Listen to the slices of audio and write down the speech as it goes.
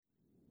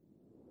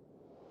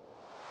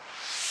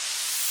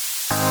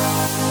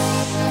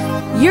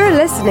You're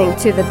listening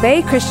to the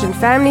Bay Christian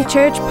Family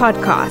Church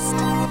podcast.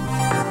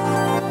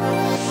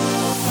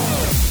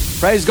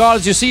 Praise God.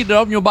 As you see it,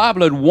 open your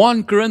Bible at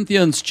 1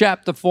 Corinthians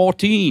chapter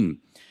 14.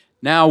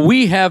 Now,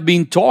 we have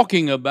been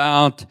talking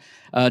about,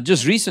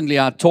 just recently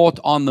I taught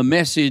on the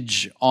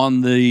message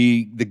on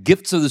the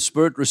gifts of the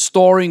Spirit,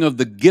 restoring of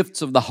the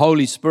gifts of the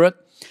Holy Spirit.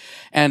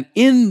 And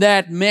in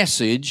that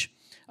message,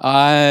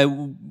 I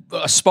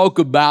spoke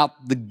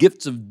about the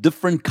gifts of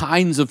different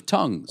kinds of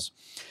tongues.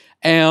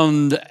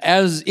 And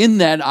as in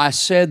that, I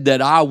said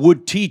that I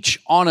would teach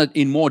on it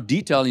in more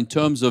detail in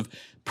terms of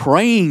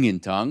praying in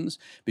tongues,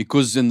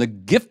 because in the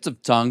gift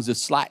of tongues, it's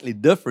slightly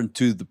different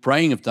to the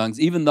praying of tongues,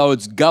 even though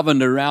it's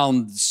governed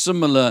around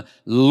similar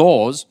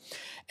laws.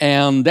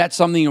 And that's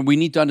something that we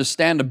need to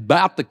understand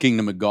about the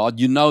kingdom of God.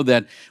 You know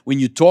that when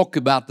you talk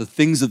about the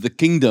things of the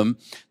kingdom,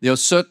 there are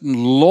certain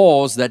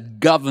laws that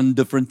govern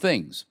different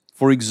things.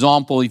 For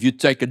example, if you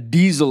take a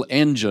diesel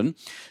engine,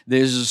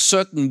 there's a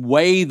certain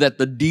way that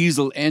the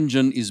diesel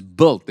engine is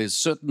built. There's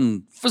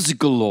certain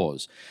physical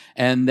laws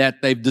and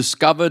that they've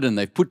discovered and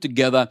they've put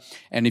together.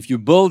 And if you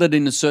build it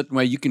in a certain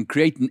way, you can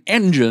create an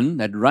engine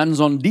that runs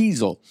on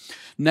diesel.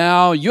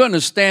 Now, you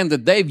understand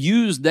that they've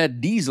used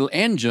that diesel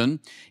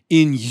engine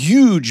in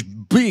huge,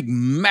 big,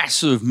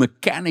 massive,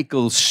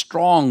 mechanical,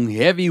 strong,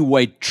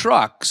 heavyweight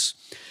trucks.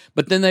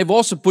 But then they've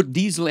also put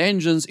diesel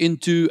engines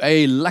into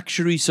a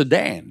luxury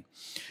sedan.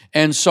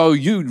 And so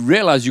you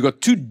realize you've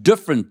got two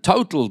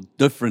total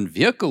different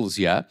vehicles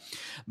here,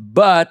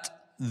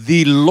 but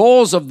the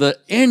laws of the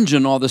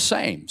engine are the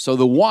same. So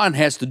the one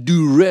has to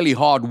do really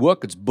hard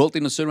work. It's built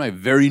in a certain way,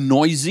 very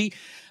noisy.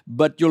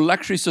 But your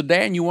luxury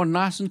sedan, you want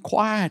nice and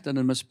quiet and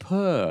it must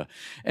purr.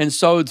 And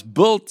so it's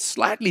built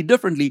slightly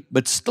differently,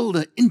 but still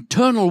the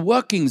internal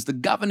workings, the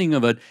governing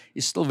of it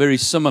is still very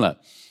similar.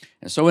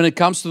 And so when it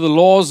comes to the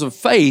laws of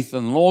faith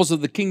and laws of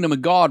the kingdom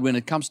of God, when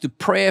it comes to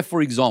prayer,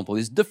 for example,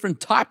 there's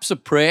different types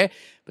of prayer,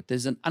 but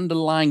there's an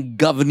underlying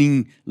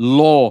governing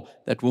law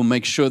that will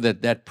make sure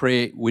that that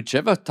prayer,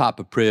 whichever type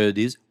of prayer it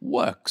is,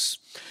 works.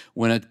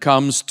 When it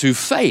comes to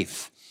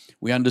faith,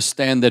 we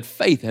understand that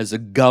faith has a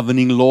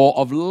governing law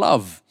of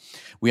love.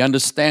 We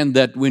understand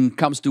that when it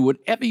comes to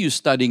whatever you're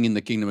studying in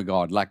the kingdom of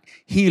God, like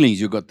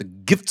healings, you've got the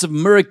gifts of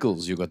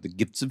miracles, you've got the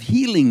gifts of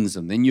healings,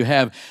 and then you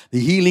have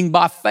the healing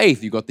by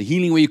faith. You've got the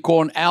healing where you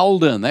call an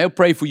elder, and they'll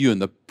pray for you, and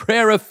the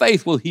prayer of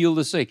faith will heal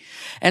the sick.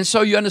 And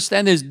so you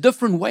understand there's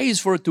different ways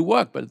for it to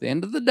work, but at the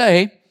end of the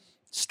day,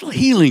 it's still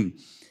healing,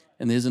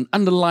 and there's an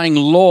underlying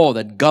law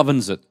that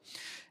governs it.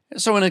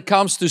 And so when it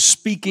comes to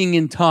speaking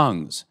in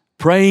tongues,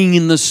 praying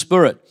in the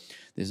Spirit,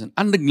 there's an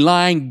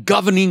underlying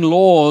governing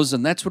laws,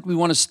 and that's what we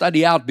want to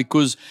study out,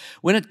 because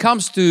when it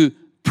comes to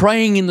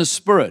praying in the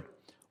Spirit,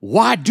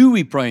 why do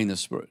we pray in the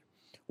Spirit?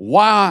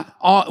 Why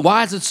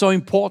is it so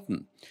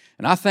important?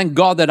 And I thank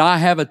God that I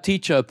have a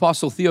teacher,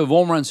 Apostle Theo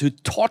Vormans, who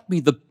taught me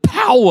the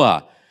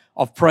power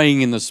of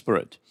praying in the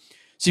Spirit.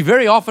 See,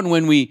 very often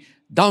when we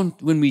don't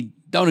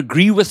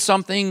agree with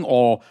something,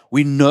 or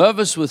we're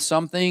nervous with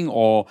something,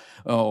 or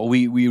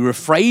we're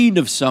afraid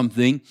of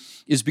something,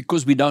 is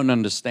because we don't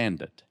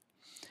understand it.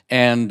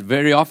 And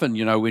very often,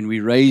 when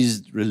we're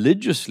raised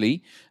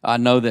religiously, I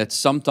know that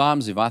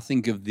sometimes if I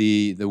think of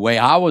the way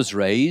I was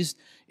raised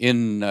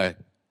in a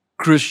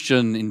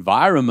Christian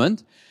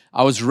environment,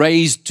 I was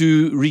raised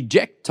to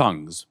reject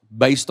tongues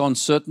based on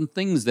certain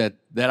things that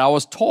I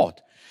was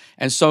taught.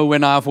 And so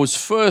when I was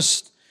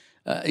first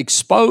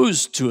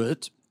exposed to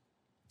it,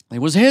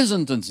 there was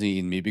hesitancy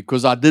in me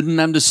because I didn't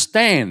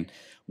understand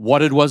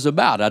what it was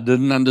about. I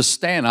didn't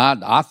understand.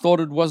 I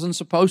thought it wasn't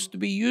supposed to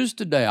be used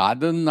today.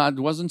 It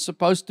wasn't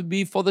supposed to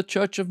be for the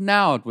church of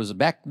now. It was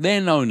back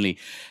then only.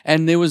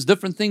 And there was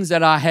different things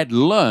that I had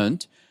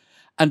learned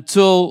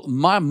until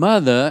my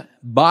mother,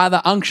 by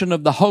the unction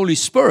of the Holy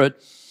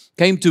Spirit,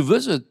 came to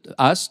visit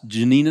us,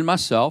 Janine and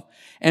myself,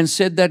 and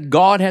said that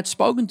God had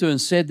spoken to her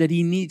and said that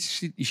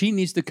she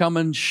needs to come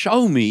and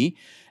show me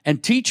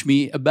and teach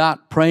me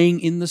about praying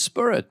in the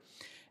Spirit.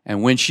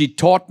 And when she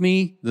taught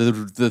me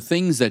the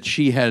things that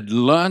she had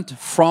learned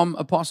from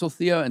Apostle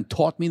Theo and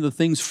taught me the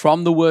things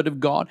from the Word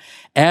of God,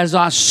 as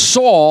I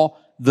saw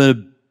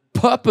the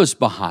purpose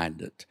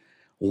behind it,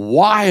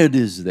 why it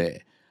is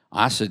there,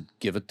 I said,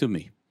 give it to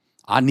me.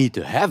 I need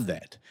to have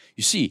that.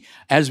 You see,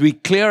 as we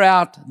clear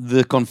out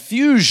the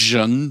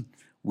confusion,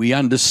 we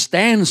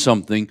understand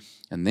something,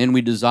 and then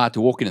we desire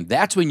to walk in it.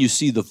 That's when you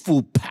see the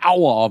full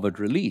power of it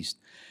released.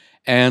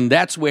 And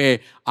that's where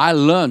I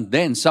learned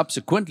then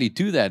subsequently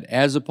to that,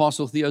 as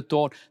Apostle Theo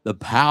taught, the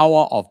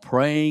power of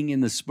praying in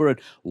the Spirit,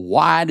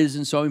 why it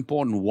isn't so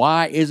important,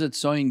 why is it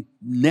so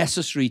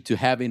necessary to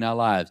have in our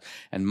lives.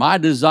 And my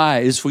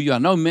desire is for you, I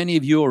know many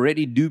of you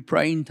already do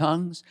pray in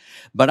tongues,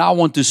 but I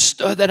want to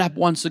stir that up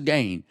once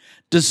again.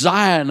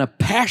 Desire and a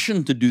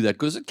passion to do that,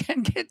 because it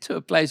can get to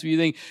a place where you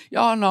think,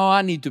 oh no,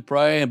 I need to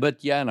pray a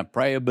bit here and I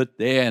pray a bit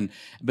there.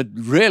 But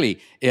really,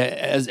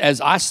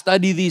 as I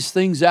study these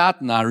things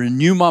out and I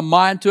renew my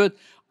mind to it,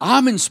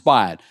 I'm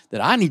inspired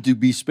that I need to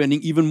be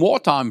spending even more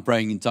time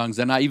praying in tongues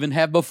than I even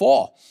have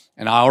before.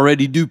 And I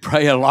already do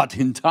pray a lot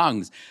in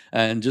tongues.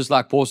 And just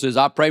like Paul says,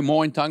 I pray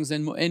more in tongues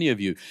than any of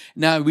you.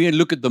 Now, we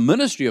look at the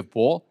ministry of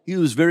Paul. He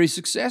was very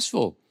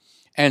successful.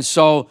 And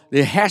so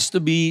there has to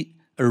be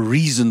a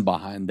reason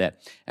behind that.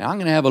 And I'm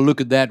going to have a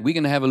look at that. We're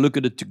going to have a look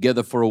at it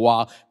together for a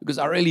while, because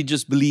I really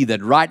just believe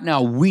that right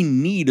now we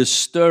need a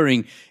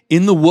stirring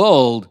in the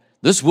world.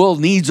 This world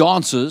needs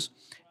answers.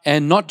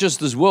 And not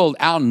just this world,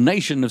 our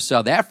nation of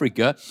South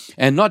Africa,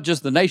 and not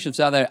just the nation of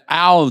South Africa,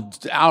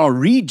 our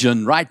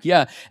region right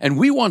here. And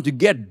we want to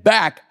get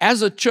back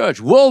as a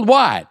church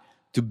worldwide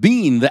to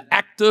being the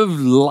active,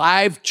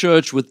 live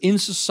church within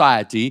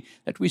society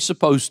that we're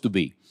supposed to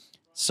be.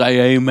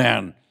 Say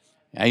amen.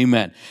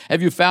 Amen.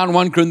 Have you found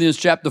 1 Corinthians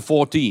chapter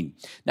 14?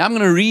 Now I'm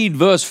going to read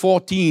verse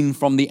 14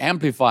 from the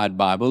Amplified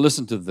Bible.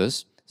 Listen to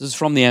this. This is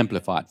from the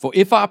Amplified. For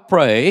if I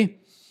pray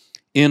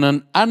in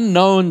an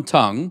unknown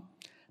tongue,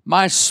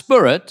 my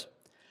spirit,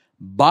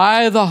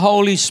 by the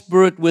Holy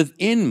Spirit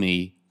within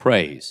me,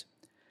 prays.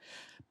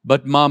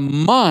 But my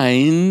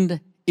mind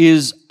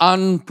is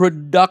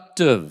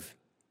unproductive.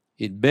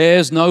 It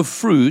bears no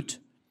fruit,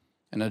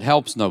 and it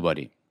helps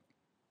nobody.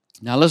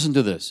 Now listen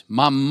to this.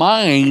 My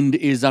mind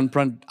is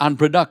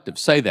unproductive.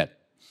 Say that.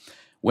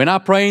 When I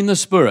pray in the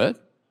Spirit,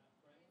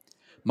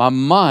 my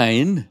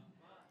mind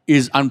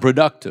is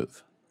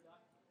unproductive.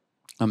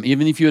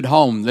 Even if you're at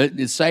home,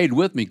 say it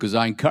with me, because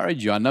I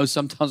encourage you. I know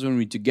sometimes when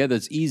we're together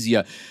it's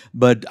easier,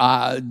 but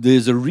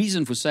there's a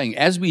reason for saying,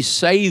 as we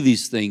say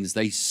these things,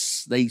 they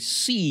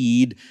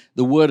seed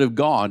the Word of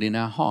God in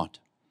our heart.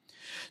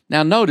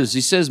 Now notice,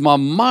 he says, my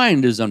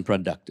mind is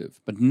unproductive.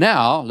 But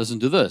now, listen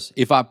to this.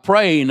 If I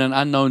pray in an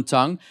unknown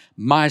tongue,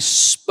 my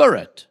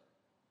spirit,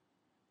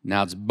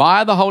 now it's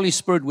by the Holy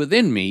Spirit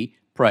within me,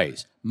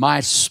 prays. My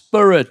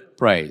spirit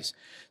prays.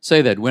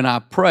 Say that. When I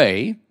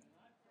pray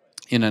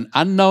in an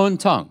unknown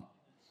tongue,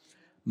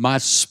 my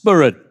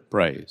spirit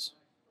prays.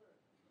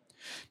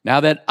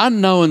 Now that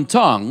unknown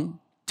tongue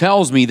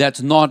tells me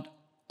that's not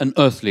an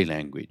earthly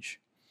language.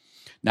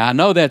 Now I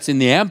know that's in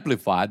the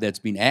Amplified, that's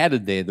been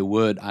added there, the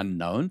word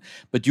unknown,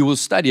 but you will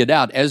study it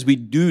out. As we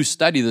do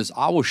study this,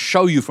 I will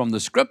show you from the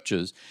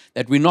scriptures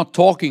that we're not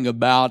talking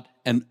about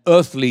an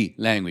earthly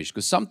language.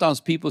 Because sometimes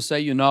people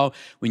say,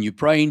 when you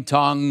pray in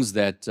tongues,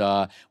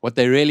 that what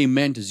they really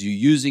meant is you're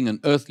using an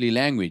earthly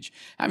language.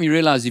 How many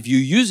realize if you're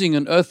using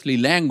an earthly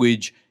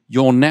language,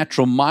 your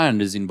natural mind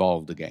is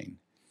involved again?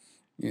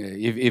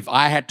 If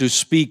I had to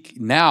speak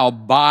now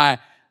by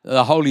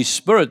the Holy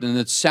Spirit and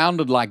it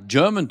sounded like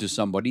German to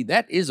somebody,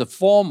 that is a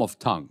form of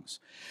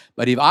tongues.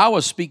 But if I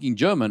was speaking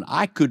German,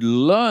 I could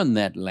learn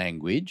that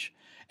language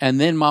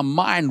and then my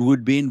mind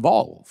would be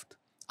involved.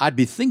 I'd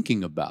be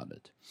thinking about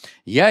it.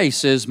 Yeah, he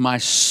says, my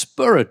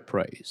spirit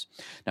prays.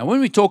 Now, when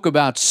we talk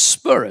about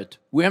spirit,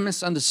 we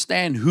must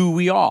understand who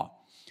we are.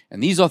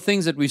 And these are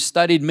things that we've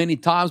studied many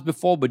times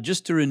before, but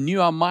just to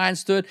renew our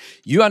minds to it,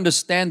 you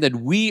understand that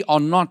we are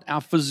not our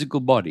physical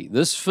body.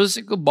 This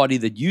physical body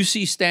that you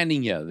see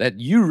standing here, that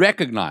you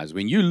recognize,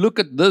 when you look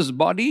at this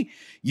body,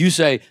 you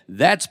say,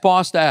 that's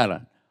Pastor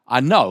Allan. I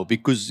know,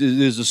 because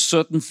there's a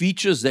certain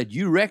features that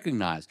you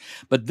recognize.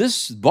 But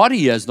this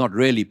body is not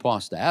really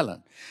Pastor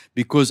Allan,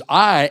 because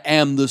I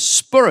am the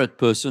spirit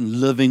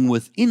person living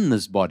within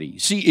this body.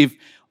 See, if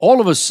all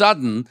of a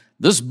sudden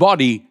this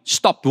body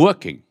stopped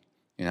working,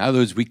 in other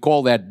words, we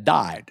call that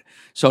died.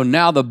 So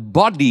now the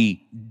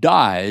body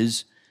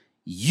dies.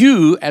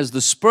 You, as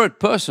the spirit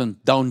person,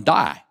 don't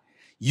die.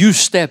 You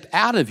step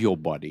out of your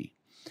body,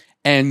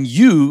 and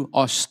you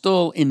are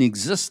still in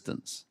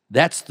existence.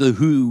 That's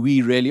who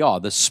we really are.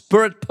 The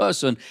spirit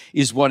person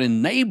is what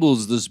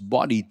enables this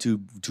body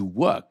to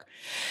work.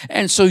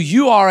 And so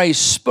you are a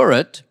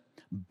spirit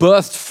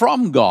birthed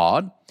from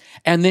God,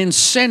 and then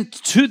sent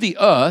to the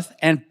earth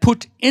and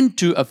put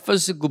into a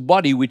physical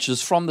body, which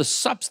is from the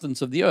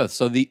substance of the earth.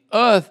 So the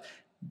earth,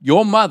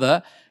 your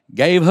mother,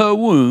 gave her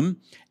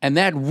womb, and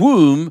that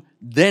womb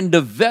then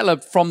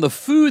developed from the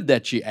food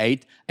that she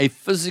ate a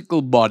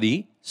physical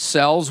body.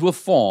 Cells were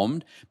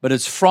formed, but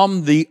it's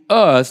from the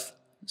earth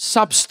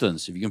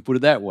substance, if you can put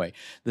it that way.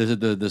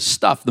 The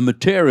stuff, the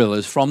material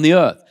is from the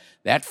earth.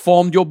 That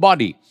formed your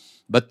body.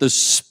 But the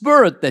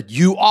spirit that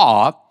you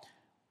are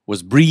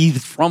was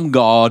breathed from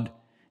God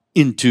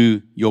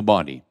into your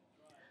body.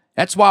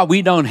 That's why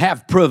we don't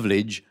have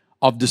privilege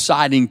of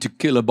deciding to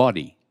kill a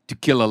body, to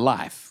kill a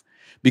life,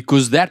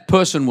 because that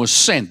person was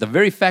sent. The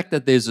very fact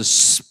that there's a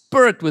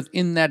spirit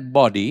within that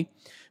body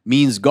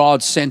means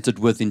God sent it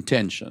with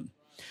intention.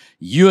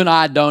 You and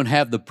I don't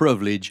have the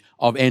privilege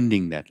of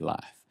ending that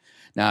life.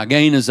 Now,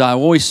 again, as I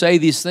always say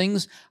these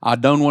things, I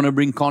don't want to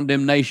bring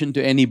condemnation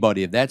to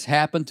anybody. If that's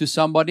happened to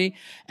somebody,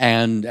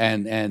 and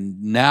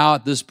now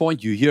at this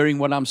point you're hearing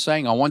what I'm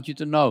saying, I want you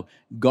to know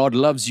God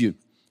loves you.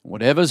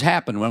 Whatever's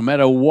happened, no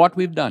matter what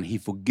we've done, He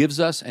forgives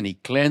us and He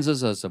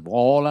cleanses us of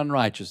all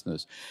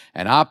unrighteousness.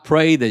 And I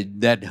pray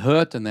that that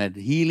hurt and that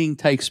healing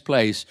takes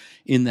place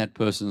in that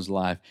person's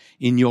life,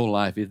 in your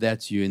life, if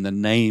that's you, in the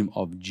name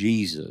of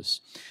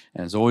Jesus.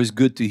 And it's always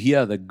good to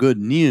hear the good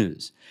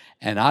news.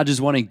 And I just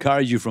want to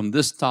encourage you from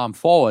this time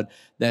forward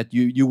that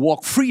you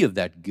walk free of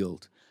that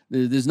guilt.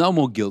 There's no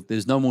more guilt.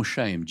 There's no more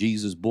shame.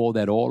 Jesus bore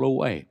that all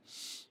away.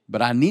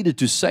 But I needed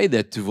to say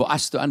that for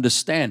us to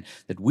understand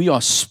that we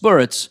are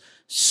spirits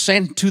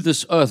sent to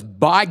this earth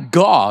by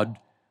God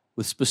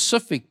with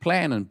specific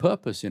plan and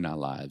purpose in our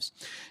lives.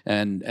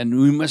 And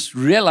we must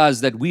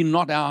realize that we're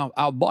not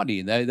our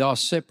body. They are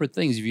separate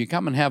things. If you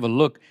come and have a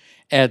look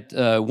at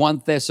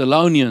 1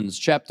 Thessalonians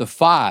chapter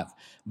 5,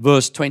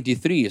 verse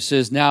 23, it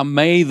says, "Now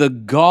may the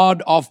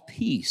God of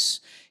peace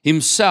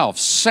himself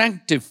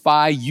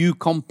sanctify you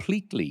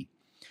completely."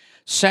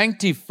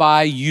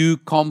 Sanctify you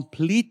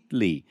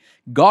completely.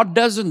 God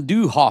doesn't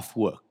do half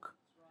work.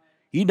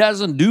 He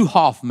doesn't do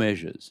half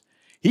measures.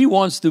 He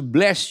wants to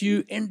bless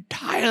you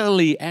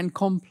entirely and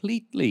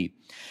completely.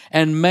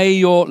 And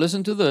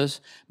listen to this,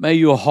 may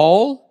your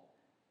whole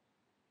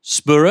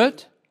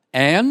spirit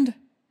and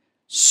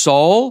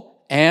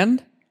soul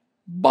and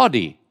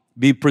body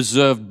be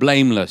preserved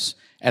blameless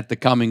at the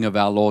coming of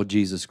our Lord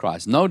Jesus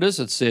Christ. Notice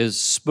it says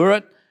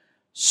spirit,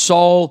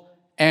 soul,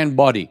 and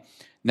body.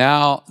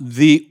 Now,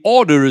 the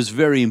order is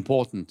very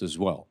important as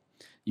well.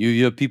 You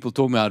hear people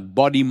talking about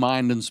body,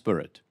 mind, and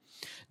spirit.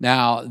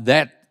 Now,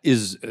 that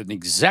is an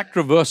exact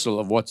reversal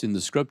of what's in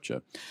the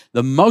Scripture.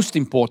 The most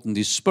important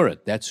is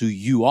spirit. That's who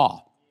you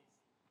are.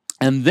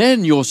 And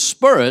then your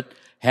spirit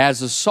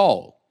has a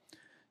soul.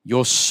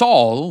 Your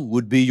soul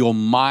would be your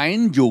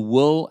mind, your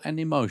will, and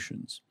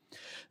emotions.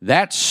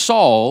 That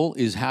soul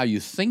is how you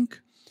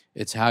think,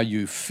 it's how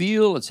you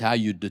feel, it's how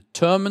you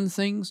determine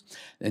things.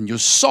 And your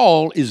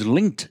soul is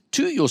linked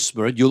to your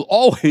spirit. You'll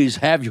always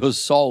have your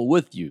soul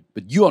with you,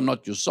 but you are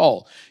not your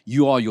soul.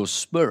 You are your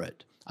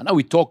spirit. I know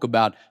we talk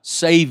about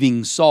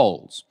saving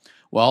souls.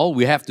 Well,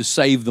 we have to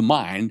save the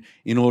mind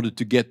in order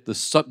to get the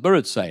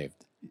spirit saved.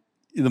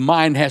 The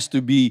mind has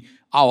to be,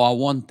 I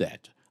want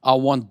that. I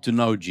want to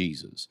know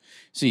Jesus.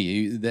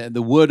 See,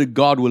 the Word of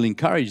God will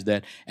encourage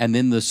that. And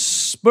then the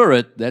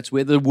Spirit, that's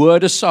where the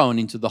Word is sown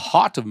into the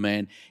heart of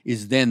man,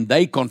 is then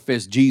they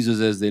confess Jesus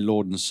as their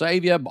Lord and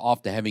Savior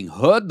after having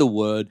heard the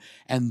Word,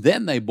 and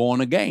then they're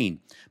born again.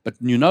 But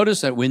you notice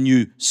that when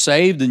you're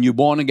saved and you're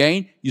born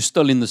again, you're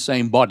still in the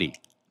same body.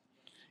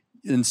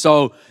 And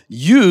so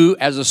you,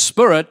 as a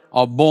spirit,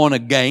 are born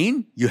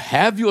again. You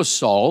have your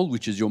soul,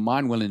 which is your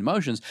mind, will, and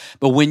emotions.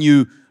 But when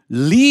you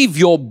leave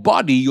your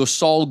body, your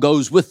soul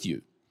goes with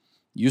you.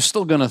 You're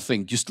still going to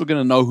think. You're still going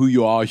to know who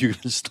you are. You're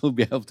going to still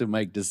be able to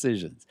make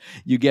decisions.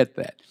 You get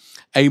that?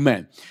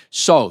 Amen.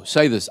 So,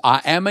 say this.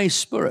 I am a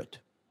spirit.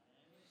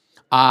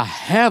 I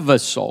have a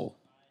soul.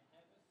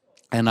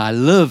 And I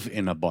live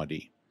in a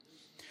body.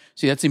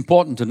 See, that's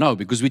important to know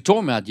because we're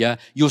talking about,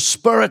 your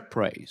spirit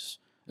prays.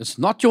 It's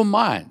not your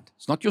mind.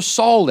 It's not your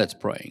soul that's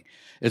praying.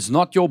 It's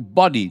not your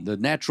body, the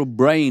natural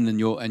brain and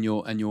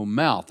your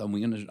mouth.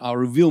 And I'll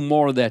reveal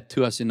more of that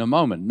to us in a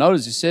moment.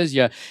 Notice it says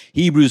here,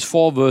 Hebrews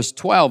 4 verse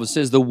 12, it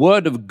says, the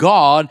word of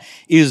God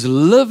is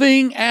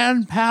living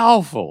and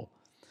powerful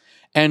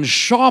and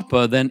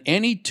sharper than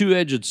any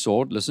two-edged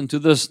sword. Listen to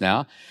this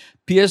now.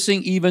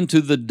 Piercing even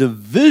to the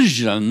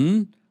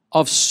division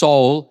of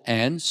soul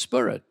and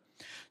spirit.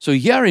 So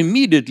here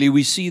immediately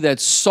we see that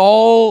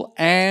soul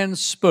and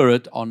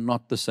spirit are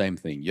not the same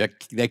thing.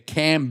 They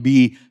can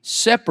be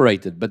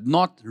separated, but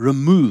not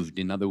removed,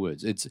 in other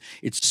words. It's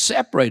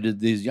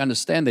separated. You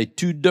understand they're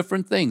two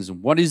different things.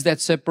 What is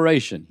that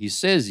separation? He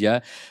says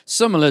here,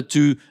 similar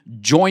to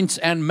joints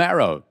and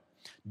marrow.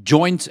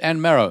 Joints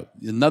and marrow.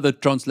 Another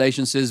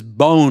translation says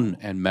bone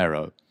and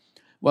marrow.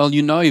 Well,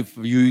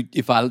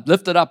 if I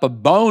lifted up a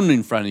bone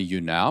in front of you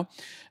now,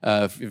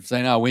 if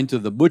say now I went to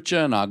the butcher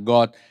and I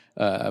got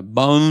a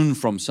bone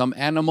from some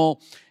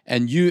animal,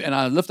 and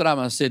I lifted up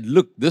and I said,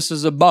 look, this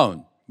is a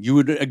bone. You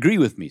would agree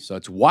with me. So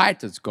it's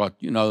white, it's got,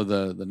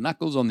 the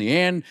knuckles on the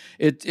end.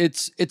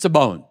 It's a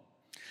bone.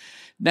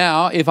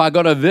 Now, if I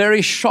got a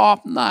very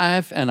sharp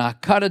knife and I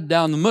cut it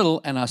down the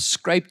middle and I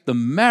scraped the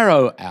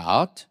marrow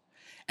out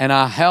and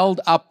I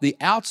held up the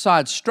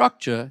outside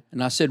structure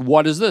and I said,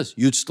 what is this?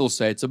 You'd still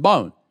say it's a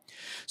bone.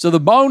 So the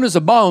bone is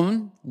a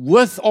bone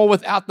with or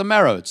without the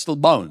marrow. It's still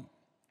bone.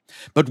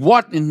 But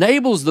what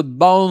enables the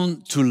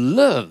bone to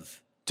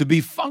live, to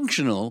be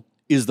functional,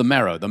 is the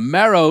marrow. The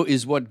marrow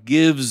is what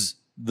gives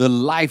the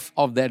life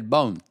of that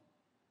bone.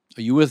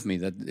 Are you with me?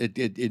 That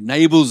it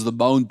enables the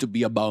bone to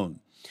be a bone.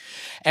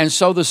 And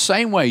so the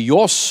same way,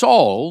 your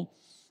soul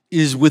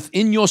is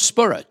within your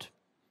spirit.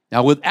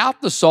 Now,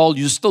 without the soul,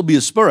 you'd still be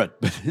a spirit,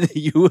 but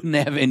you wouldn't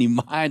have any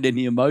mind,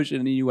 any emotion,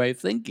 any way of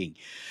thinking.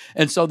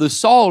 And so the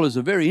soul is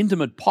a very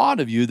intimate part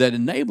of you that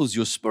enables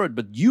your spirit,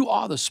 but you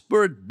are the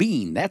spirit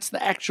being. That's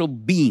the actual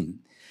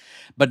being.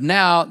 But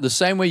now, the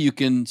same way you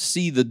can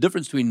see the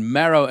difference between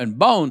marrow and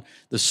bone,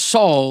 the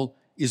soul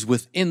is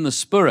within the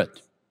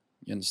spirit.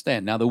 You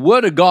understand? Now, the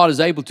Word of God is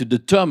able to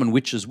determine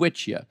which is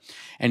which here.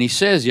 And he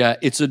says here,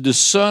 it's a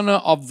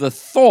discerner of the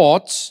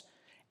thoughts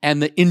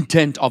and the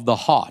intent of the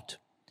heart.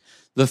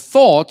 The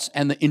thoughts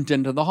and the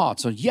intent of the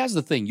heart. So here's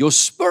the thing. Your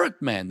spirit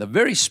man, the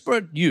very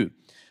spirit you,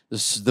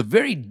 the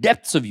very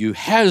depths of you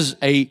has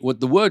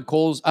what the Word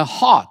calls a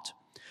heart.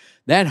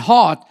 That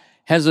heart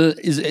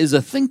is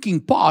a thinking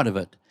part of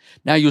it.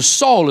 Now, your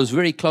soul is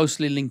very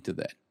closely linked to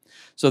that.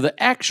 So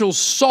the actual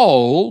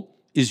soul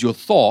is your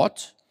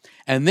thought,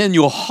 and then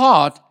your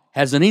heart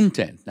has an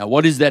intent. Now,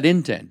 what is that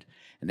intent?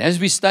 And as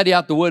we study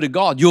out the Word of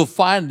God, you'll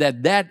find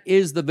that that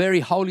is the very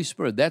Holy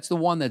Spirit. That's the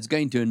one that's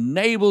going to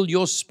enable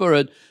your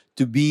spirit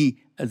to be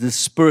the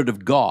Spirit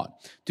of God,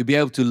 to be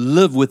able to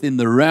live within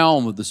the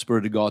realm of the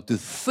Spirit of God, to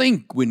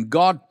think when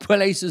God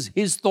places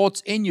His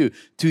thoughts in you,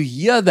 to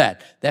hear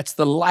that. That's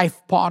the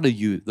life part of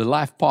you, the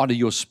life part of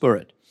your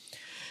spirit.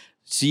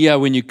 See here,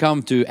 when you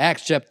come to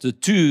Acts chapter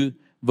 2,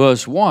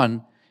 verse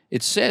 1,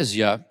 it says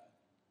here,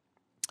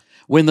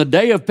 when the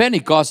day of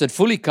Pentecost had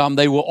fully come,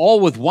 they were all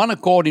with one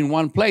accord in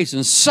one place,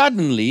 and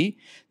suddenly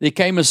there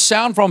came a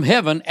sound from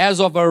heaven as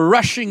of a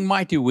rushing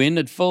mighty wind.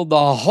 It filled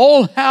the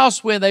whole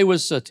house where they were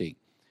sitting.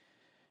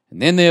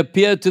 And then there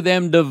appeared to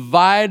them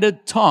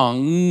divided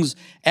tongues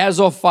as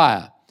of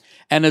fire,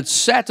 and it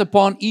sat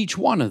upon each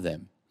one of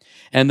them.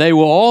 And they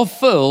were all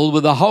filled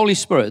with the Holy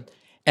Spirit,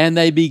 and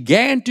they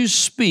began to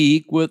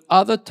speak with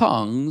other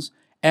tongues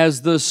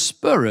as the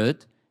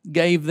Spirit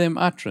gave them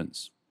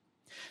utterance.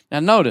 Now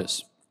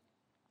notice,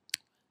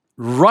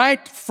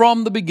 right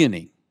from the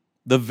beginning,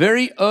 the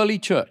very early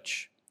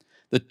church,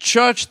 the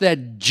church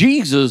that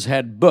Jesus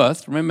had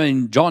birthed, remember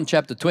in John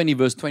chapter 20,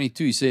 verse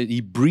 22, he said, He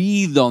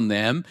breathed on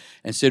them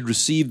and said,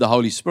 receive the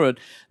Holy Spirit.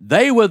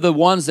 They were the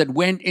ones that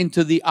went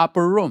into the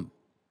upper room.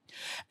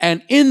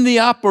 And in the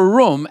upper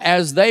room,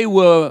 as they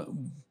were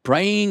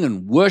praying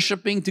and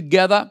worshiping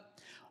together,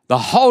 the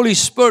Holy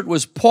Spirit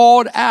was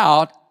poured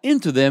out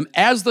into them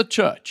as the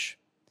church.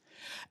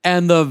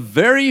 And the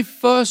very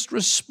first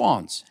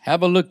response,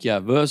 have a look here,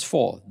 verse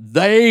 4,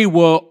 they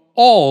were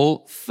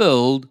all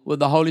filled with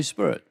the Holy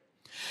Spirit.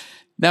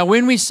 Now,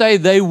 when we say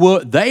they were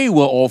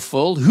all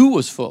filled, who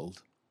was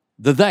filled?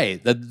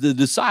 The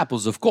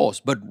disciples, of course.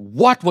 But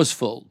what was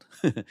filled?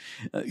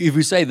 If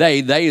we say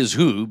they is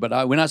who,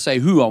 but when I say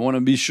who, I want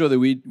to be sure that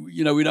we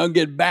don't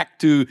get back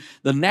to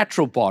the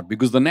natural part,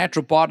 because the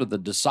natural part of the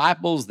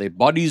disciples, their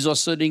bodies are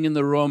sitting in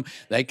the room.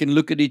 They can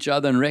look at each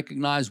other and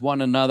recognize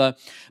one another.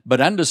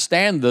 But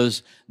understand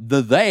this,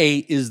 the they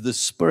is the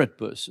spirit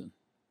person.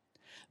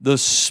 The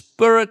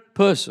spirit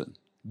person,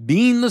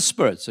 being the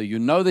spirit. So you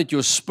know that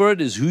your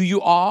spirit is who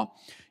you are.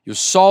 Your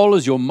soul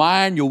is your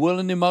mind, your will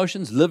and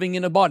emotions living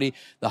in a body.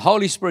 The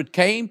Holy Spirit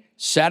came,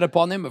 sat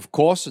upon them. Of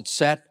course, it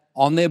sat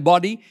on their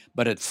body,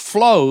 but it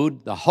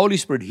flowed, the Holy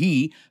Spirit,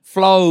 He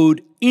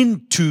flowed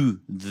into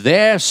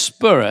their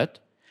spirit.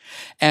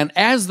 And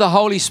as the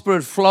Holy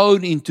Spirit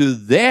flowed into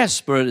their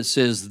spirit, it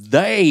says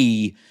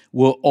they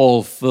were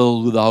all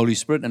filled with the Holy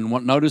Spirit. And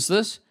notice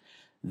this?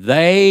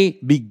 They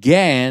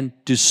began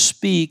to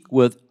speak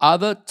with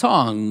other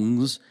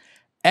tongues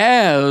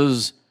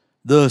as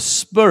the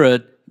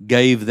Spirit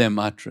gave them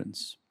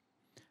utterance.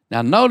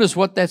 Now notice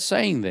what that's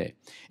saying there.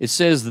 It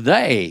says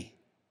they,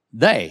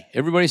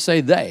 everybody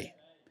say they.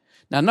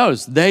 Now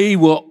notice, they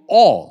were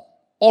all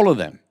of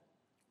them,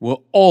 were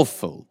all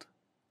filled.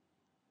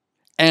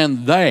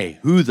 And they,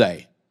 who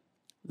they?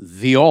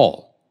 The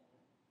all.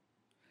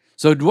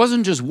 So it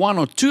wasn't just one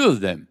or two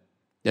of them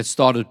that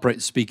started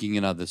speaking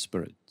in other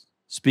spirits,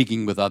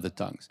 speaking with other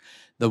tongues.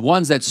 The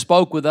ones that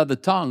spoke with other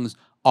tongues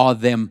are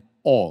them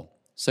all.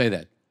 Say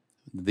that.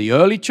 The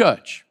early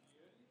church,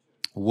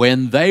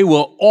 when they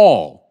were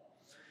all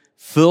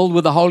filled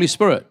with the Holy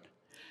Spirit,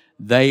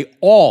 they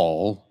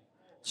all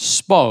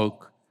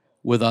spoke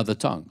with other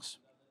tongues.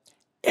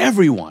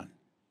 Everyone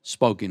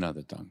spoke in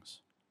other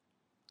tongues.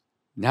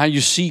 Now you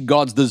see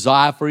God's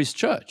desire for His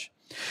church.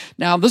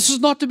 Now, this is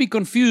not to be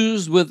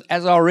confused with,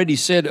 as I already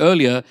said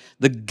earlier,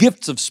 the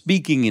gifts of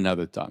speaking in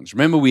other tongues.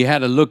 Remember, we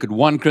had a look at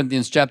 1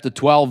 Corinthians chapter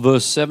 12,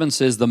 verse 7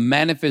 says, the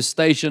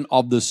manifestation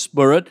of the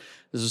Spirit.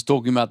 This is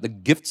talking about the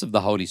gifts of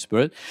the Holy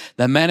Spirit.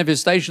 The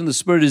manifestation of the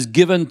Spirit is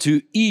given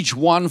to each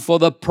one for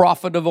the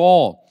profit of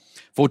all.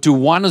 For to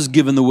one is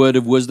given the word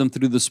of wisdom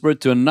through the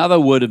Spirit, to another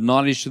word of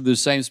knowledge through the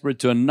same Spirit,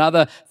 to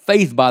another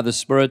faith by the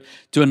Spirit,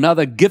 to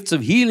another gifts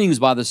of healings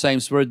by the same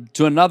Spirit,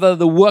 to another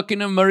the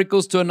working of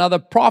miracles, to another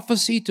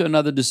prophecy, to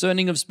another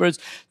discerning of spirits,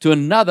 to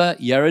another,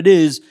 here it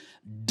is,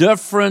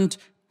 different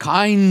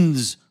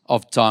kinds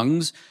of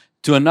tongues,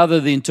 to another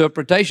the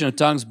interpretation of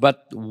tongues,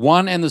 but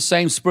one and the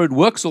same Spirit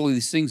works all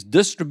these things,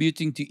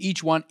 distributing to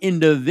each one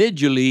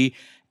individually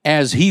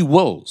as He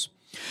wills.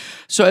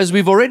 So as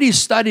we've already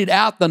studied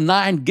out the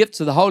 9 gifts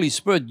of the Holy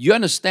Spirit, you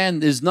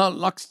understand there's no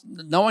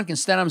one can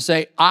stand up and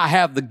say, I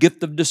have the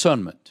gift of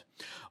discernment,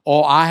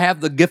 or I have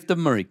the gift of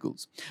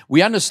miracles.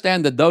 We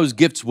understand that those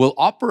gifts will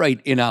operate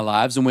in our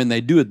lives, and when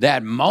they do at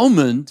that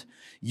moment,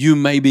 you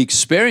may be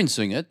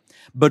experiencing it,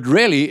 but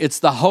really it's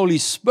the Holy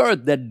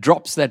Spirit that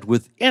drops that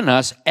within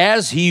us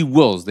as He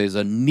wills. There's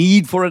a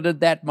need for it at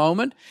that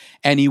moment,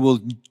 and He will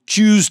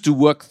choose to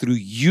work through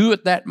you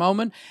at that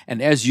moment, and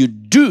as you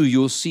do,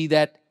 you'll see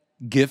that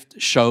gift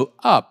show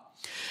up.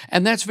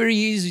 And that's very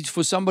easy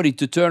for somebody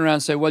to turn around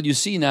and say, well, you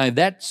see now,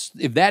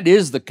 if that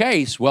is the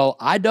case, well,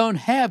 I don't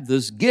have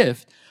this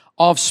gift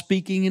of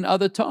speaking in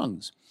other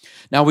tongues.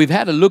 Now, we've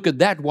had a look at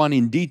that one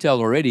in detail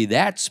already.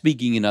 That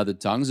speaking in other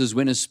tongues is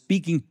when it's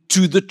speaking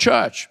to the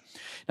church.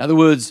 In other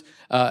words,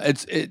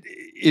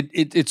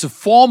 it's a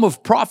form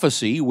of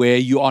prophecy where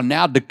you are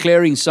now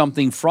declaring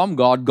something from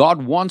God.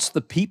 God wants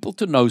the people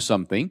to know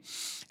something,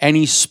 and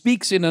He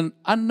speaks in an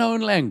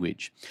unknown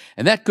language.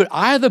 And that could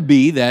either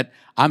be that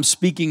I'm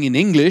speaking in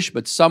English,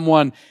 but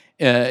someone,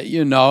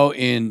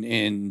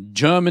 in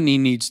Germany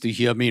needs to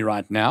hear me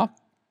right now.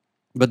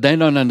 But they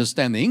don't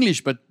understand the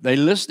English, but they're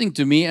listening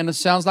to me and it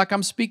sounds like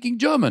I'm speaking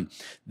German.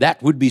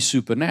 That would be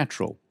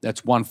supernatural.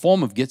 That's one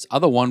form of gifts.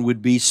 Other one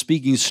would be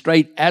speaking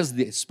straight as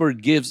the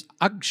Spirit gives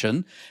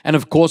unction. And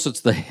of course,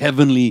 it's the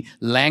heavenly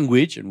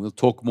language, and we'll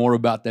talk more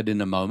about that in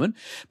a moment.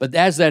 But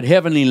as that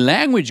heavenly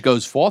language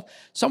goes forth,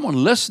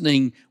 someone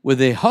listening with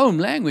their home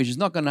language is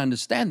not going to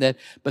understand that.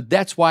 But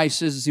that's why He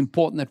says it's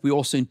important that we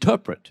also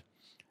interpret.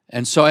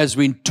 And so as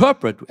we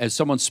interpret, as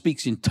someone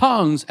speaks in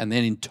tongues and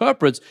then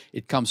interprets,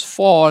 it comes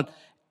forth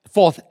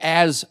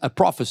as a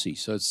prophecy.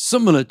 So it's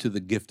similar to the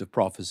gift of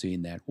prophecy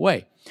in that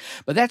way.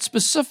 But that's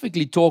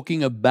specifically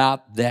talking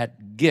about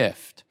that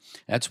gift.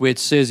 That's where it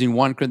says in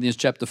 1 Corinthians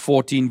chapter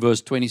 14,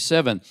 verse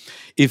 27,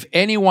 if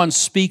anyone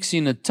speaks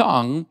in a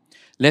tongue,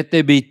 let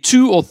there be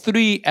 2 or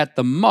 3 at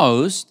the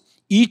most,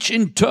 each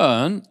in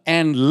turn,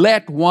 and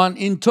let one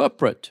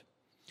interpret.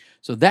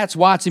 So that's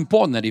why it's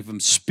important that if I'm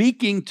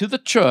speaking to the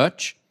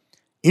church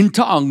in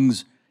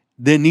tongues,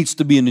 there needs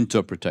to be an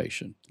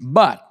interpretation.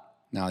 But,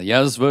 now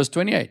here's verse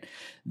 28.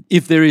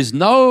 If there is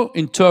no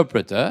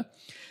interpreter,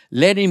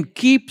 let him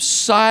keep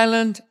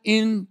silent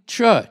in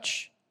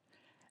church,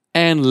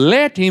 and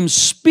let him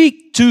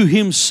speak to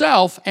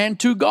himself and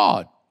to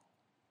God.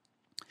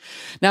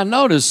 Now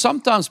notice,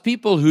 sometimes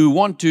people who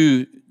want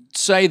to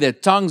say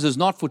that tongues is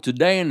not for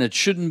today and it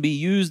shouldn't be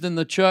used in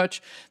the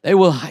church, they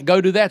will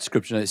go to that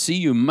scripture. They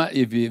see,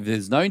 if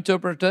there's no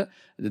interpreter,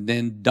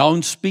 then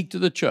don't speak to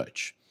the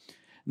church.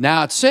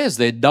 Now it says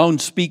there, don't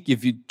speak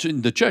if you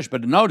in the church,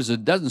 but notice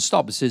it doesn't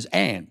stop. It says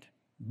and,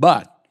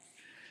 but.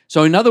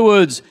 So in other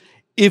words,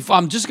 if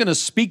I'm just going to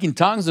speak in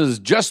tongues, it's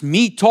just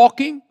me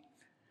talking,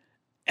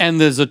 and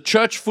there's a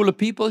church full of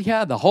people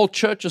here, the whole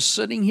church is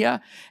sitting here,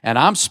 and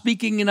I'm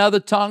speaking in other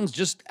tongues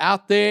just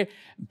out there,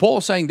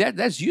 Paul's saying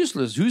that's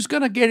useless. Who's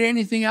going to get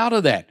anything out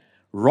of that?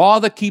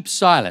 Rather keep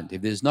silent.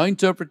 If there's no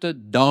interpreter,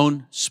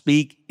 don't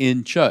speak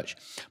in church.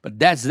 But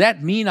does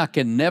that mean I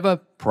can never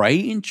pray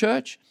in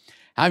church?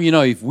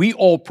 If we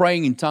all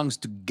praying in tongues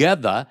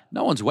together,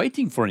 no one's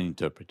waiting for an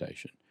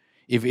interpretation.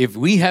 If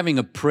we having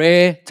a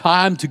prayer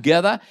time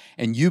together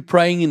and you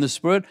praying in the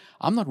Spirit,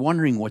 I'm not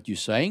wondering what you're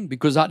saying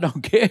because I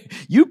don't care.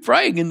 You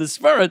praying in the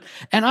Spirit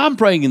and I'm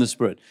praying in the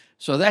Spirit.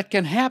 So that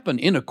can happen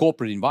in a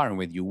corporate environment,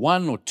 whether you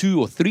 1 or 2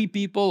 or 3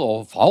 people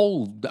or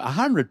whole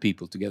 100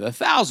 people together,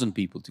 1,000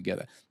 people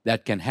together.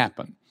 That can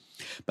happen.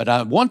 But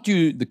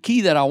the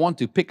key that I want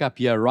to pick up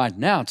here right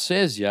now, it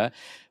says here,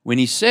 when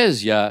he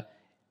says here,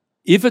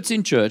 if it's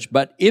in church,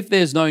 but if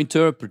there's no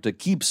interpreter,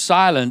 keep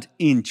silent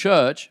in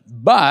church,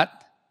 but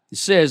it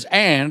says,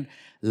 and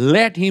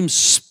let him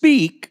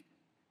speak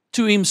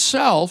to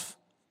himself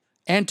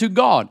and to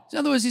God. In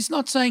other words, he's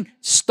not saying,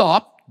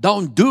 stop,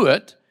 don't do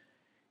it.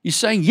 He's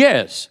saying,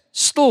 yes,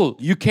 still,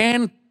 you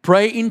can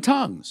pray in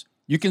tongues.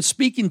 You can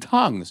speak in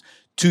tongues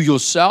to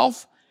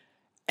yourself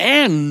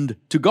and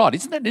to God.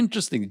 Isn't that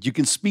interesting that you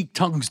can speak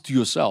tongues to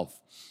yourself?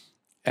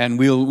 And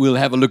we'll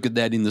have a look at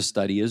that in the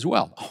study as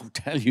well. I'll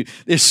tell you,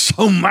 there's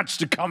so much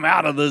to come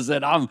out of this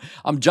that I'm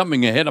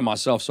jumping ahead of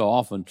myself so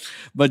often.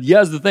 But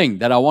here's the thing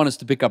that I want us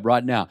to pick up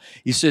right now.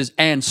 He says,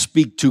 and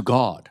speak to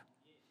God.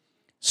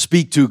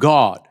 Speak to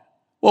God.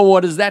 Well,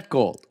 what is that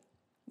called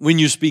when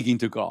you're speaking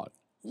to God?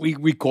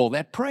 We call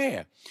that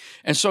prayer.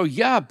 And so,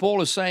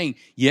 Paul is saying,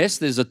 yes,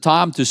 there's a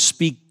time to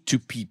speak to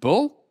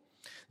people.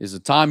 There's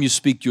a time you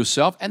speak to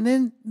yourself. And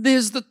then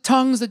there's the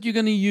tongues that you're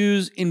going to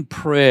use in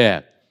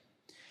prayer.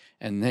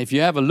 And if you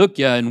have a look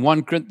here in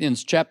 1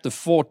 Corinthians chapter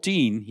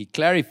 14, he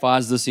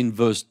clarifies this in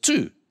verse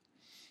 2.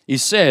 He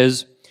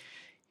says,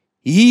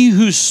 he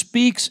who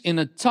speaks in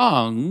a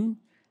tongue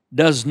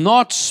does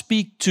not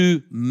speak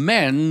to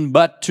men,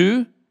 but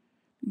to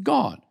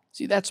God.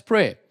 See, that's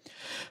prayer.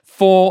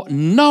 For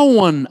no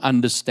one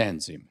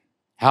understands him.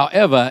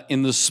 However,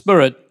 in the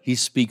Spirit, he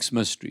speaks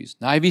mysteries.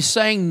 Now, if he's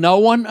saying no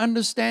one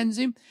understands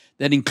him,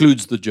 that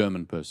includes the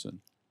German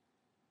person.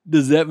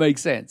 Does that make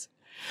sense?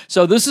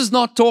 So this is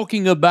not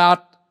talking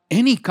about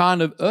any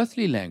kind of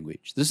earthly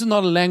language. This is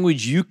not a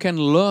language you can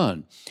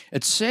learn.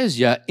 It says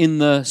here, in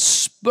the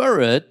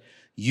Spirit,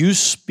 you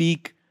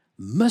speak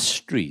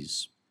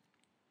mysteries.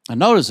 And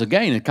notice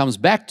again, it comes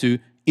back to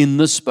in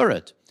the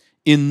Spirit,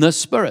 in the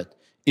Spirit,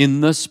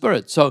 in the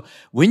Spirit. So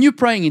when you're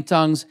praying in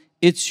tongues,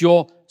 it's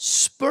your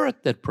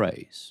spirit that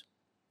prays.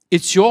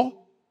 It's your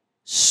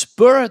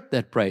spirit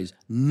that prays,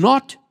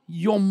 not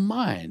your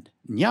mind.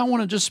 Yeah, I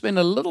want to just spend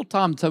a little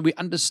time so we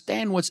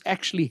understand what's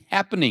actually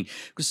happening.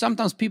 Because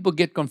sometimes people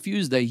get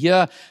confused. They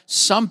hear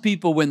some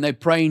people when they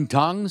pray in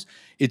tongues,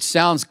 it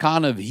sounds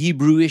kind of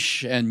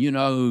Hebrewish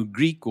and,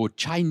 Greek or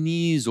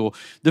Chinese or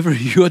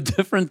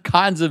different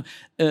kinds of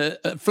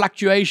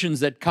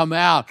fluctuations that come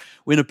out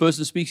when a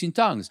person speaks in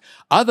tongues.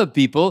 Other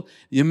people,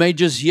 you may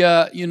just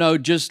hear,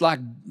 just like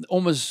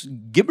almost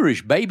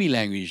gibberish, baby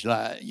language,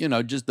 like,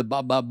 just the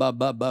ba, ba, ba,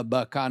 ba, ba,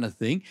 ba kind of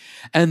thing.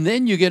 And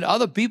then you get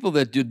other people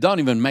that you don't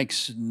even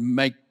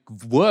make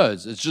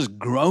words. It's just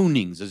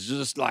groanings. It's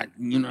just like,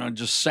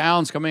 just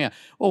sounds coming out.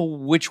 Well,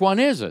 which one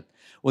is it?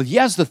 Well,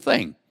 here's the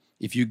thing.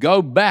 If you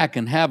go back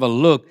and have a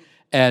look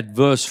at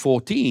verse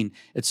 14,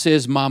 it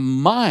says, my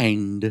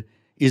mind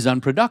is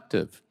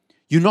unproductive.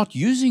 You're not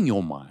using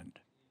your mind.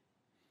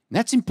 And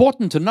that's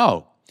important to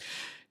know.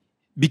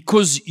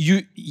 Because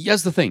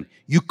here's the thing,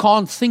 you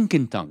can't think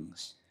in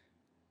tongues.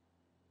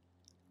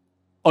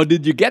 Or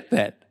did you get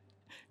that?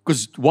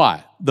 Because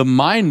why? The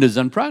mind is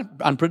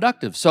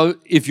unproductive. So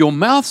if your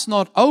mouth's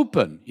not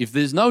open, if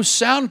there's no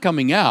sound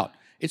coming out,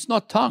 it's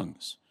not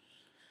tongues.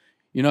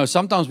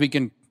 Sometimes we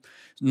can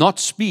not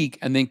speak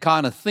and then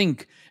kind of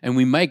think, and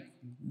we make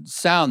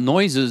sound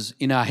noises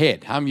in our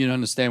head. How many of you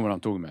understand what I'm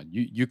talking about?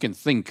 You can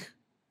think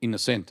in a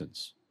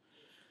sentence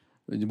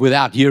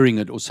without hearing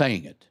it or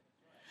saying it.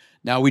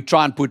 Now we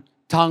try and put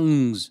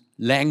tongues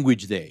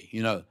language there,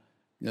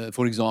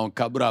 for example,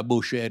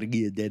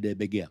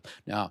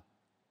 now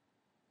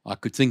I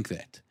could think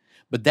that,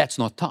 but that's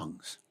not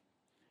tongues.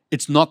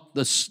 It's not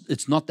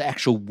the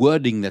actual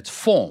wording that's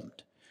formed.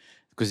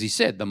 Because he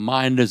said the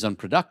mind is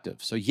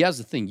unproductive. So here's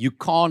the thing. You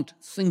can't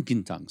think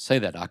in tongues. Say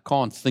that. I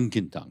can't think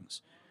in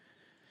tongues.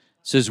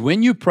 It says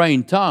when you pray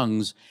in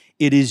tongues,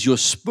 it is your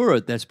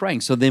spirit that's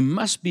praying. So there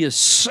must be a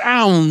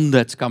sound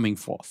that's coming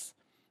forth.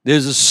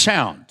 There's a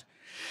sound.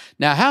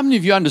 Now, how many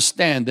of you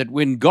understand that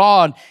when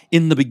God,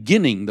 in the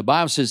beginning, the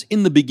Bible says,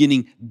 in the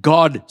beginning,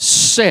 God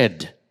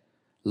said,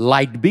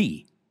 light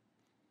be.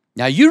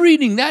 Now, you're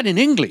reading that in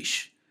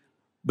English,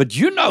 but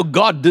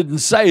God didn't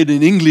say it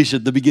in English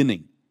at the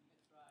beginning.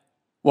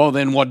 Well,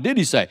 then what did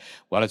he say?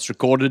 Well, it's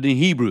recorded in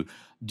Hebrew.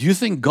 Do you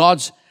think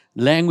God's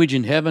language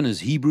in heaven is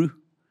Hebrew?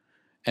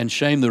 And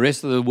shame the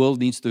rest of the world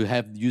needs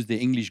to use their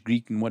English,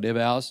 Greek, and whatever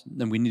else,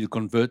 and we need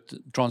to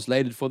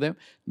translate it for them?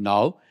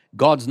 No,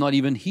 God's not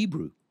even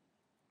Hebrew.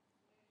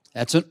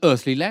 That's an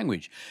earthly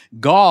language.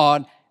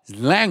 God's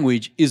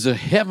language is a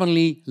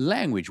heavenly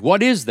language.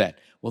 What is that?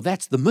 Well,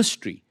 that's the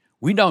mystery.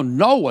 We don't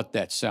know what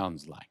that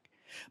sounds like.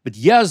 But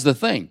here's the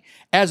thing.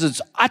 As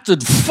it's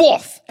uttered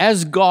forth,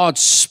 as God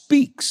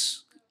speaks,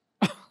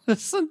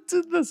 listen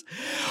to this.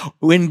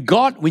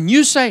 When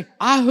you say,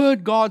 I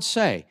heard God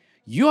say,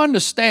 you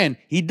understand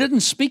He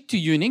didn't speak to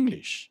you in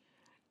English.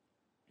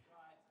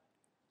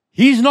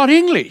 He's not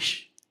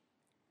English.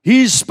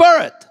 He's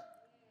spirit.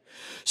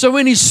 So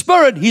when He's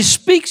spirit, He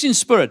speaks in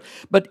spirit.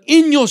 But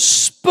in your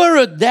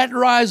spirit, that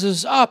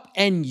rises up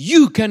and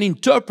you can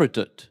interpret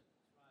it.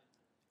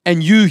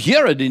 And you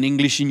hear it in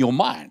English in your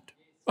mind.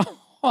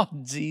 Oh,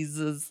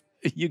 Jesus,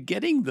 you're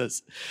getting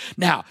this.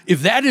 Now,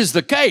 if that is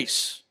the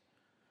case,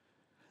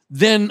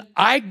 then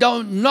I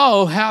don't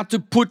know how to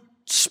put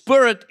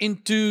spirit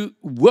into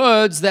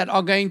words that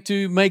are going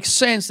to make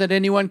sense that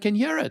anyone can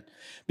hear it.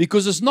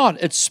 Because it's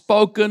not. It's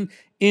spoken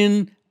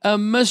in a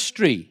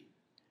mystery.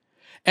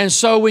 And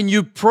so when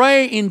you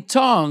pray in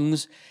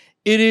tongues,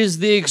 it is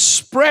the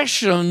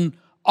expression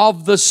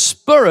of the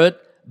spirit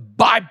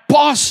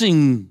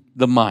bypassing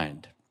the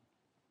mind.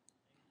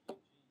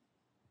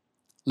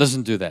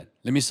 Listen to that.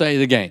 Let me say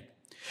it again.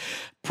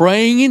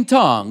 Praying in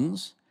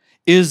tongues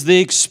is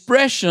the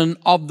expression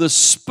of the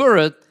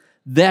spirit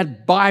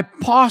that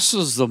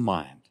bypasses the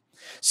mind.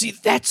 See,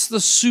 that's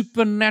the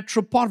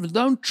supernatural part of it.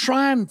 Don't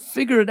try and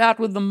figure it out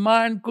with the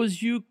mind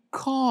because you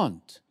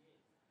can't.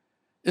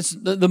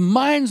 The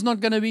mind's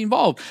not going to be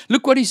involved.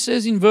 Look what he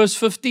says in verse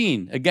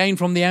 15, again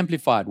from the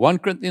Amplified. 1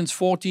 Corinthians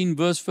 14,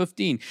 verse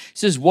 15. He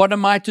says, what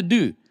am I to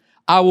do?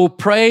 I will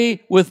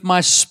pray with my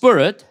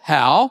spirit.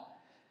 How?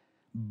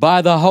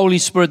 By the Holy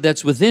Spirit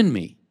that's within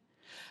me.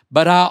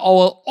 But I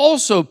will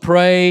also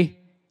pray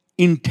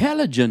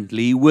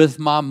intelligently with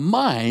my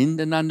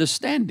mind and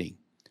understanding.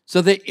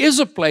 So there is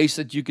a place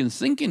that you can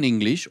think in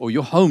English or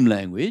your home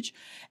language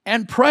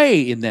and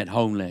pray in that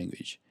home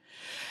language.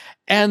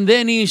 And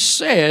then he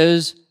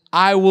says,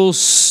 I will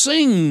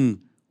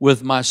sing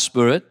with my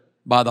spirit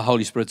by the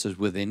Holy Spirit that's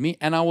within me,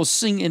 and I will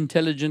sing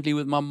intelligently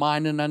with my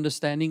mind and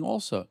understanding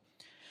also.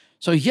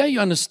 So here you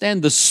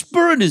understand the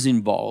spirit is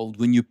involved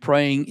when you're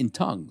praying in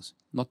tongues,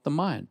 not the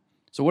mind.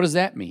 So what does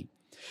that mean?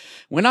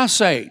 When I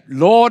say,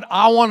 Lord,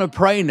 I want to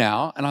pray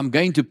now, and I'm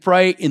going to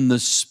pray in the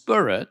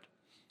spirit,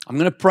 I'm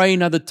going to pray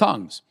in other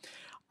tongues.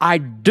 I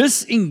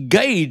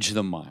disengage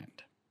the mind.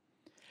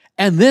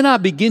 And then I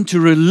begin to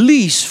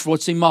release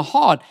what's in my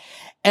heart,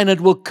 and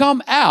it will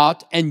come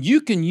out, and you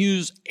can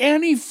use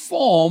any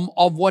form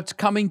of what's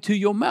coming to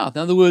your mouth.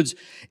 In other words,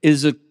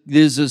 there's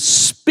a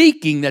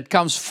speaking that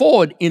comes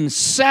forward in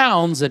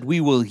sounds that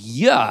we will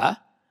hear,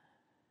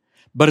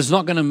 but it's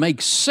not going to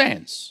make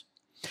sense.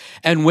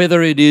 And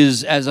whether it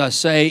is, as I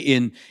say,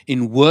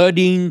 in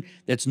wording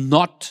that's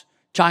not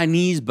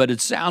Chinese, but it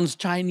sounds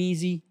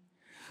Chinesey,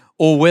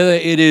 or whether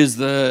it is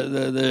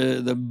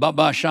the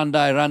Baba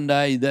Shandai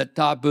Randai, that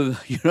type of,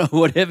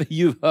 whatever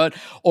you've heard,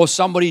 or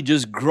somebody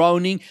just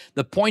groaning.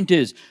 The point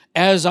is,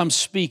 as I'm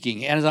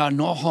speaking, as I'm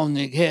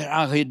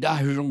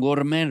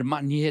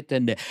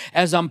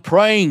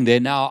praying there,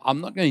 now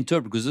I'm not going to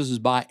interpret because this is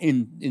by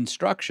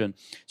instruction.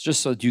 It's just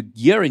so that you're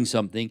hearing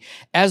something.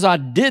 As I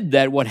did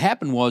that, what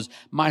happened was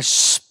my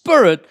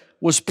spirit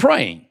was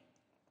praying.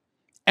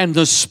 And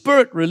the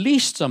Spirit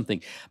released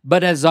something.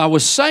 But as I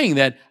was saying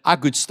that, I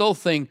could still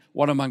think,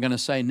 what am I going to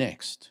say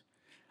next?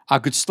 I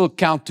could still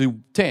count to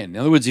 10. In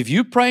other words, if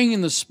you're praying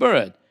in the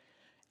Spirit,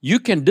 you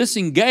can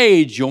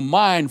disengage your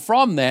mind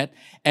from that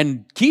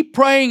and keep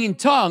praying in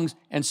tongues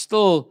and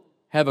still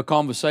have a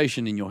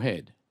conversation in your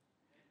head.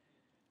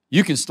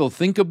 You can still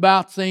think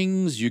about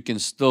things. You can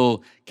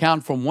still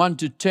count from 1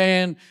 to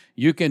 10.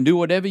 You can do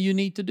whatever you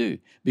need to do.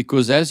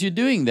 Because as you're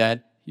doing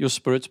that, your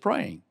spirit's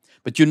praying.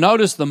 But you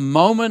notice the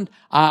moment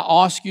I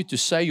ask you to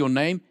say your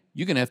name,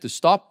 you're going to have to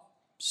stop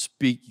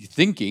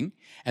thinking,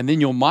 and then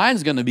your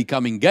mind's going to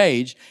become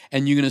engaged,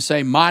 and you're going to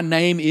say, my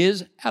name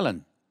is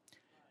Allan.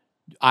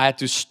 I had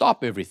to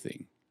stop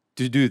everything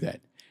to do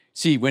that.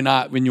 See, when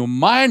your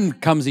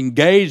mind comes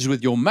engaged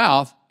with your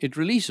mouth, it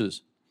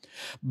releases.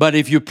 But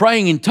if you're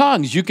praying in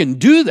tongues, you can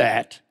do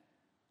that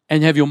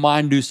and have your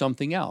mind do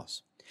something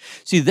else.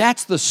 See,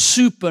 that's the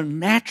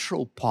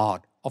supernatural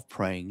part of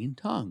praying in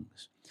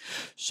tongues.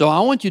 So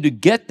I want you to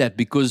get that,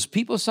 because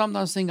people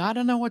sometimes think, I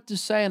don't know what to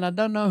say, and I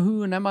don't know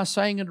who, and am I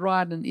saying it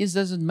right, and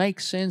does it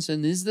make sense,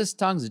 and is this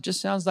tongues? It just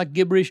sounds like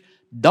gibberish.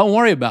 Don't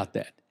worry about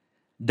that.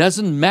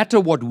 Doesn't matter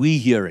what we're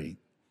hearing.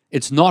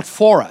 It's not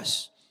for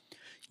us.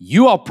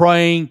 You are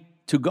praying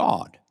to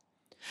God.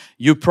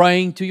 You're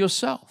praying to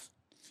yourself.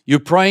 You're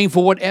praying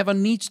for whatever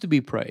needs to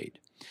be prayed.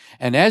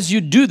 And as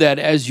you do that,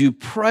 as you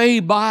pray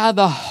by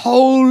the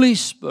Holy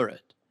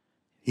Spirit,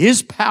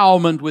 His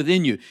empowerment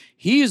within you,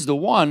 He is the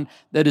one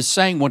that is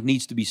saying what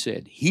needs to be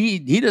said. He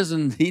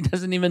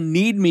doesn't even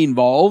need me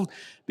involved,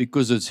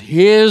 because it's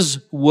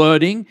His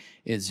wording,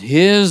 it's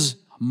His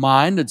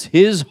mind, it's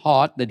His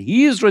heart that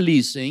He is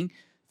releasing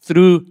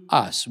through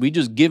us. We're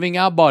just giving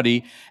our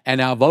body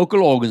and our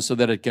vocal organs so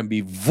that it can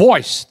be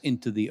voiced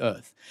into the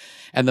earth.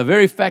 And the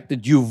very fact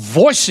that you're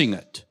voicing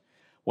it,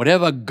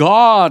 whatever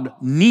God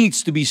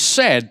needs to be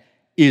said,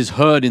 is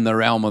heard in the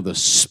realm of the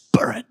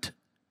Spirit,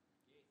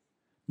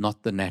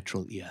 not the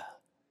natural ear.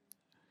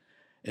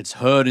 It's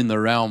heard in the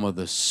realm of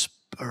the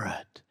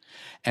Spirit.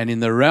 And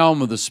in the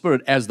realm of the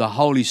Spirit, as the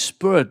Holy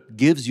Spirit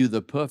gives you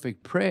the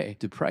perfect prayer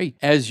to pray,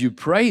 as you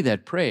pray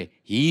that prayer,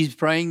 He's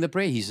praying the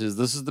prayer. He says,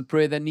 this is the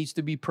prayer that needs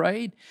to be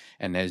prayed.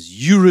 And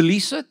as you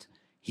release it,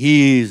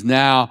 He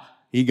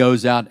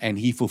goes out and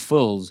He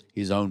fulfills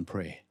His own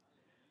prayer.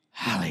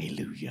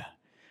 Hallelujah.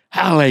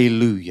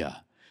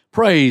 Hallelujah.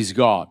 Praise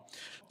God.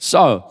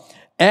 So,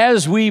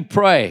 as we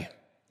pray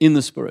in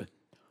the Spirit,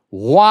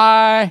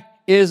 why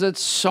is it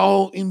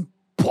so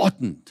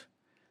important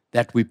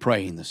that we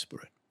pray in the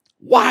Spirit?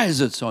 Why is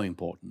it so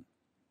important?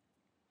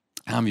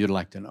 How many of you would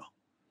like to know?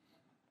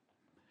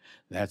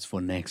 That's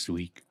for next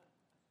week.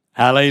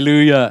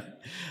 Hallelujah.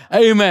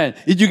 Amen.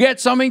 Did you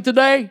get something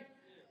today?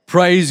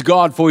 Praise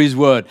God for His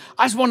Word.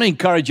 I just want to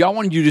encourage you. I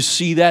want you to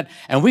see that,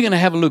 and we're going to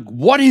have a look.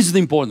 What is the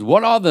importance?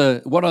 What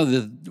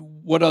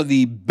are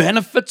the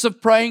benefits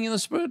of praying in the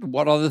Spirit?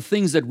 What are the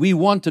things that we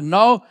want to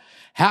know?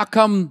 How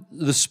come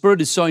the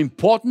Spirit is so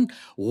important?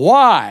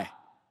 Why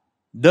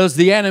does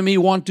the enemy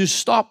want to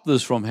stop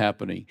this from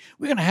happening?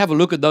 We're going to have a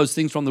look at those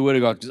things from the Word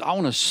of God, because I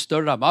want to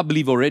stir it up. I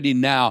believe already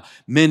now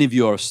many of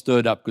you are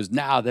stirred up, because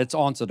now that's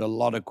answered a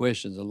lot of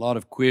questions, a lot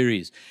of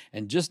queries.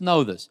 And just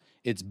know this,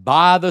 it's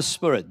by the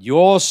Spirit.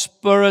 Your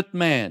spirit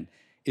man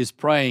is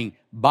praying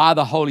by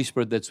the Holy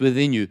Spirit that's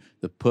within you,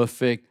 the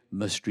perfect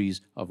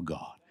mysteries of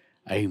God.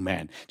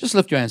 Amen. Just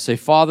lift your hand and say,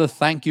 Father,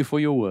 thank you for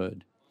your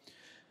word.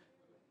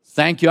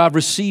 Thank you, I've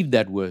received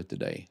that word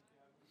today.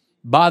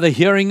 By the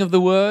hearing of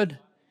the word,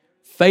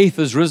 faith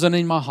has risen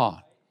in my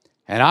heart.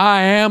 And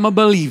I am a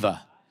believer.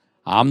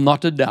 I'm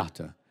not a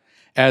doubter.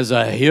 As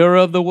a hearer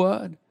of the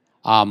word,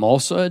 I'm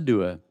also a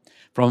doer.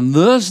 From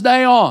this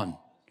day on,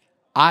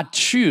 I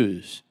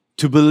choose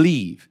to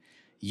believe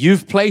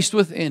you've placed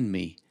within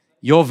me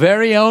your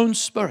very own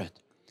Spirit.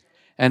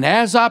 And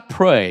as I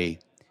pray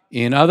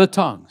in other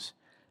tongues,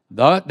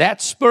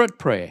 that Spirit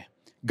prayer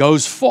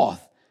goes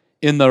forth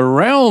in the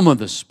realm of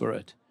the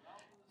Spirit,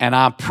 and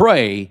I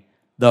pray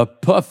the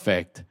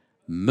perfect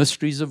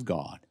mysteries of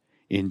God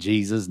in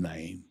Jesus'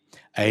 name.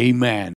 Amen.